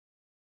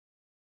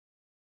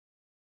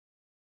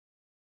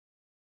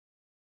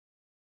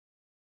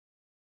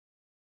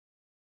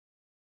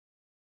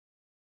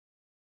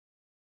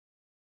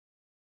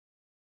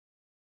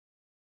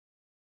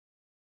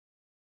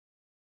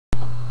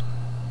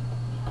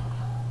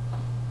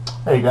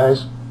Hey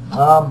guys,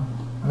 I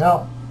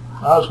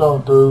was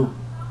going through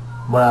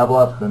what I have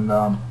left and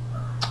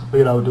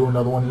figured I would do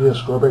another one here,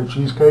 strawberry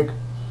cheesecake,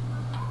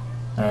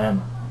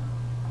 and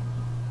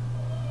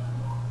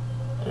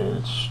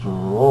it's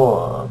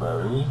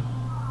strawberry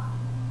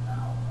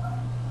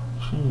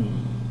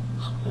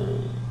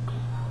cheesecake,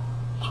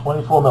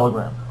 24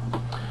 milligram.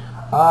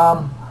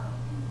 Now,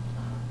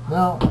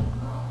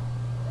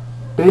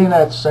 being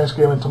that it's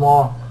Thanksgiving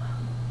tomorrow,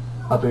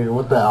 I figured,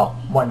 what the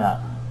hell, why not?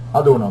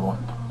 I'll do another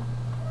one.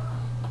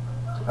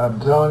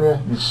 I'm telling you,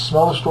 you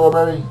smell the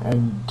strawberry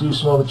and you do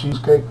smell the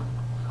cheesecake.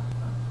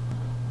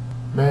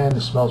 Man,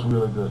 it smells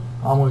really good.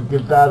 I'm going to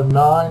give that a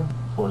 9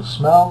 for the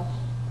smell.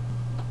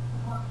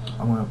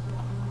 I'm going to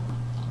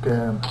go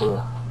ahead and put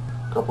a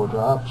couple of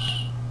drops,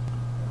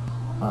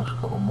 actually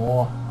a couple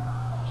more,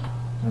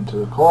 into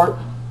the cart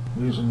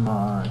using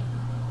my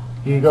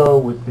Ego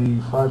with the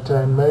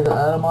 510 Mega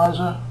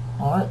Atomizer.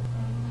 Alright.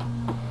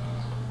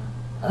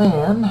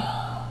 And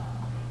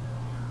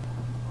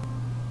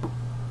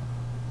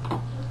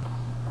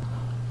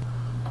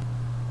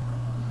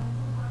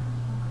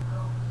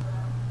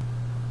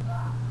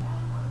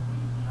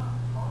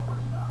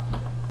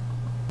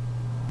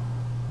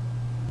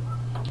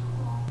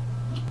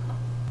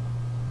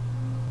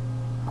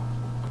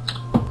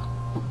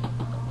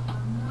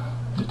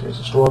you taste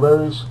the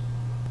strawberries,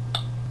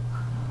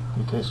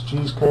 you taste the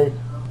cheesecake.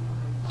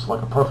 It's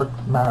like a perfect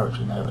marriage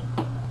in heaven.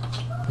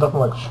 Nothing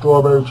like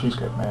strawberry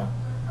cheesecake, man.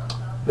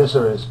 Yes,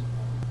 there is.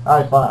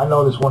 I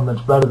know there's one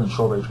that's better than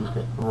strawberry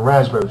cheesecake.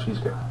 Raspberry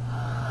cheesecake.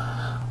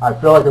 I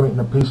feel like I'm eating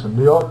a piece of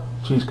New York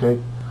cheesecake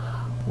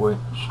with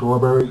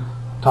strawberry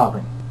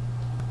topping.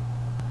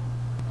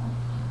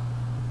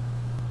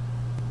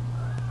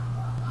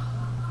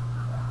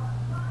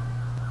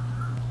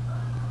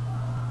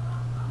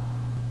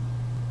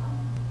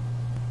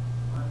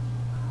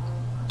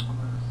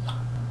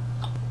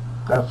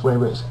 That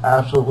flavor is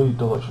absolutely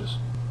delicious.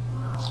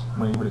 I'm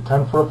going to give it a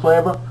 10 for the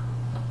flavor.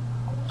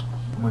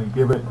 I'm going to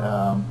give it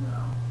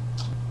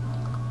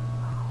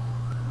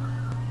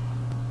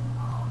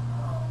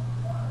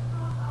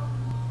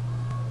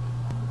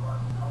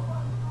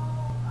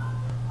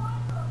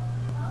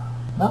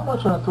not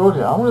much on the throat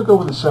hit. I'm going to go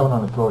with a 7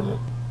 on the throat hit.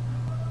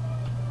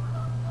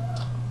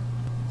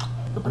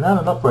 The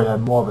banana nut bread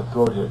had more of a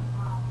throat hit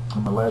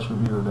in my last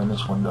review than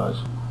this one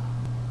does.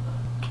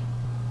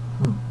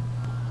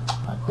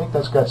 I think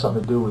that's got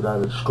something to do with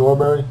either the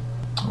strawberry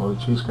or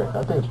the cheesecake.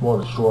 I think it's more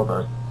the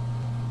strawberry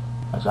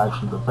that's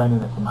actually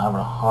preventing it from having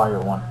a higher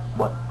one.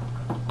 But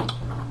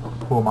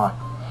who am I?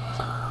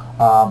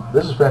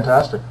 This is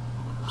fantastic.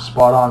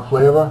 Spot on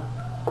flavor.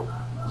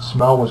 The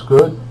smell was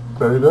good,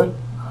 very good.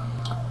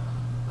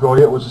 Throat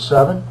hit was a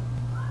 7.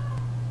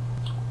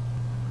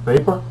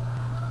 Vapor.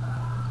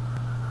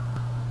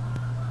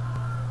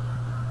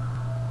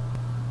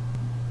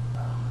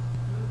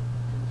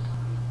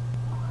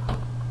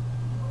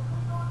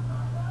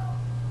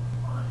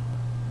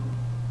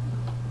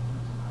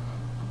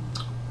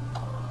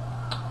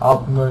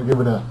 I'm going to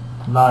give it a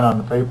 9 on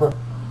the paper.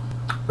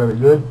 Very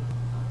good.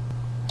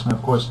 And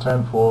of course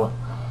 10 for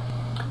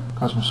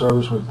customer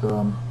service with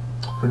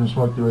Freedom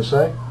Smoke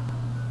USA.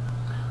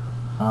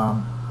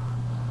 I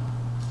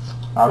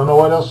don't know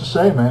what else to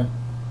say, man.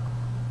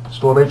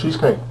 Strawberry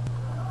cheesecake.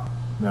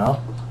 You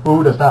know?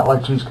 Who does not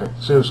like cheesecake?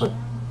 Seriously.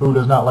 Who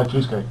does not like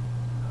cheesecake?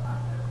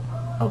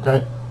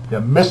 Okay?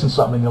 You're missing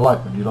something in your life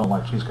if you don't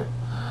like cheesecake.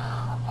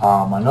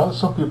 I know there's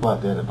some people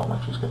out there that don't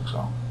like cheesecake,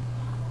 so.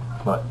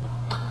 But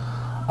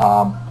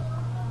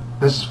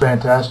this is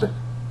fantastic.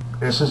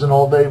 This is an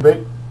all-day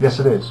vape. Yes,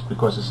 it is,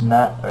 because it's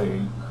not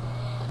a.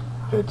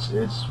 It's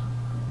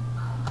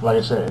like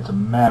I said, it's a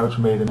marriage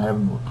made in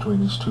heaven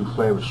between these two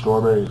flavors: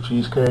 strawberry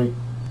cheesecake.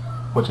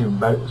 What's even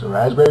better is a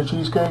raspberry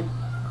cheesecake.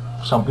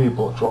 Some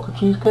people, a chocolate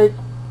cheesecake.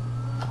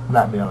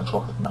 Not me on a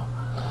chocolate, no.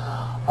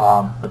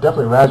 But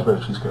definitely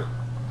raspberry cheesecake.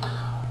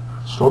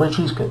 Strawberry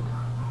cheesecake.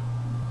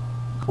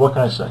 What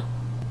can I say?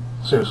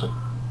 Seriously,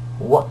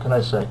 what can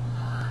I say?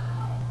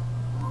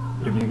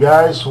 If you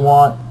guys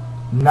want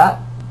not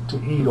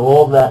to eat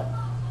all that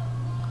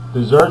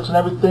desserts and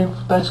everything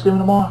for Thanksgiving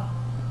tomorrow,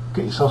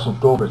 get yourself some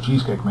strawberry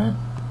cheesecake, man.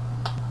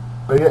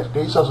 But yeah,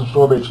 get yourself some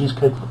strawberry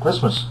cheesecake for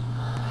Christmas.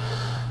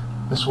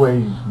 This way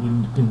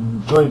you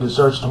can enjoy your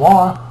desserts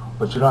tomorrow,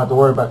 but you don't have to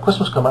worry about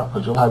Christmas coming up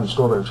because you'll have your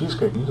strawberry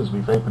cheesecake and you'll just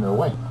be vaping it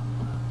away.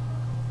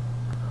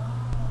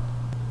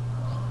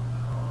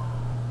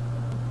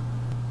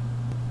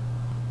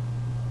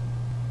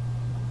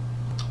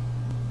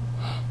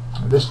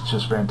 This is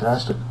just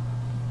fantastic.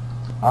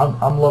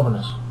 I'm loving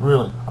this.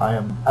 Really, I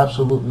am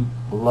absolutely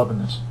loving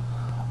this.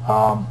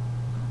 Not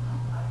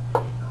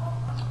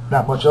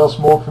much else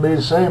more for me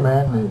to say,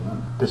 man.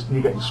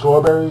 You got your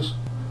strawberries,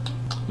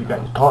 you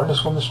got your tartness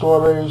from the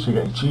strawberries, you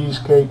got your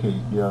cheesecake,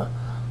 your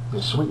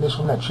sweetness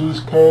from that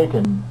cheesecake,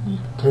 and you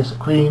taste the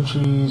cream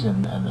cheese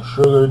and the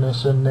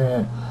sugarness in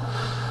there.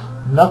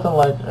 Nothing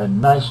like a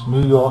nice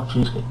New York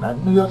cheesecake. Not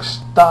New York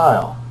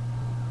style.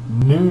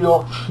 New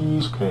York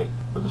cheesecake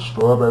with the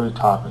strawberry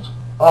toppings.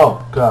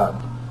 Oh God.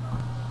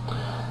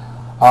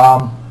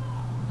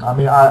 I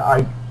mean,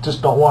 I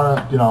just don't want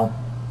to, you know,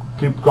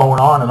 keep going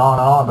on and on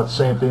and on about the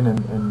same thing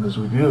in his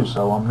reviews.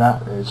 So I'm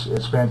not.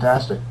 It's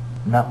fantastic.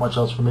 Not much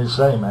else for me to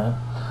say, man.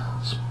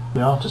 You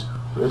know, just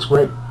it's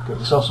great. Get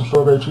yourself some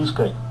strawberry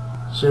cheesecake.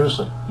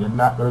 Seriously, you're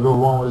not going to go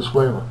wrong with this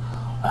flavor.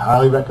 I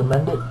highly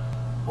recommend it.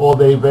 All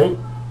day vape,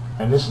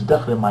 and this is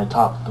definitely my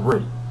top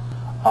 3.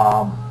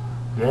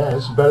 Yeah,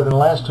 it's better than the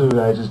last 2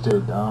 that I just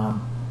did.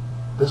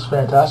 This is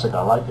fantastic.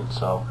 I like it.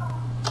 So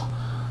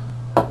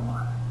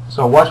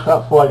watch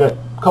out for. I got a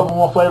couple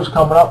more flavors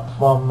coming up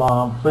from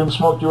Freedom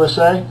Smoke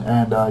USA,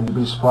 and you'll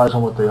be surprised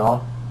on what they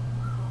are.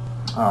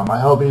 I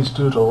held these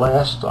 2 to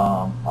last.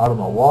 I don't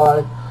know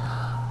why.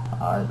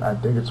 I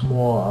think it's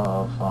more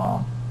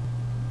of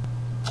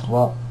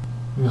well,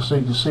 you'll see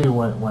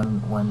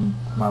when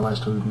my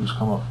last 2 reviews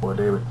come up for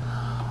David.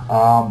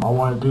 I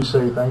want to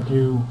say thank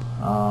you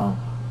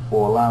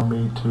for allowing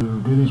me to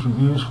do these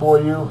reviews for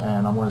you,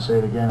 and I'm going to say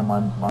it again in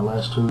my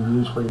last 2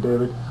 reviews for you,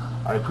 David.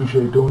 I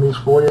appreciate doing these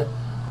for you,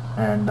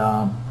 and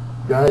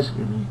guys, if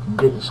you can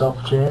get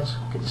yourself a chance,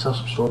 get yourself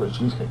some strawberry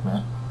cheesecake,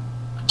 man.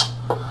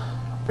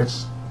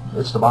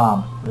 It's the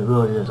bomb. It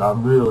really is. I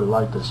really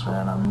like this,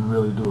 man. I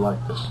really do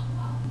like this.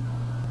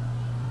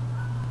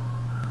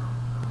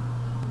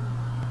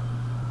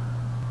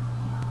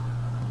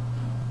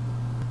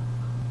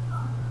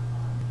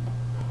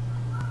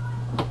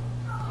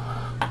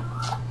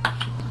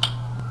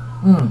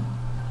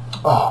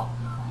 Oh,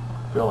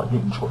 I feel like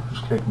eating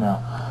cheesecake now.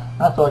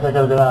 I feel like I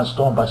gotta go down to the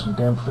store and buy some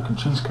damn freaking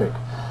cheesecake.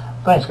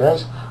 Thanks,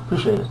 guys.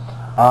 Appreciate it.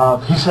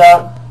 Peace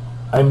out.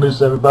 I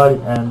miss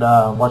everybody, and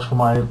watch for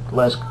my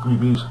last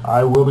reviews.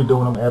 I will be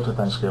doing them after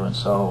Thanksgiving,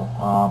 so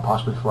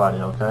possibly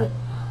Friday, okay?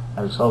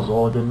 Have yourselves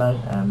all a good night,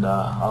 and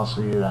I'll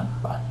see you then.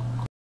 Bye.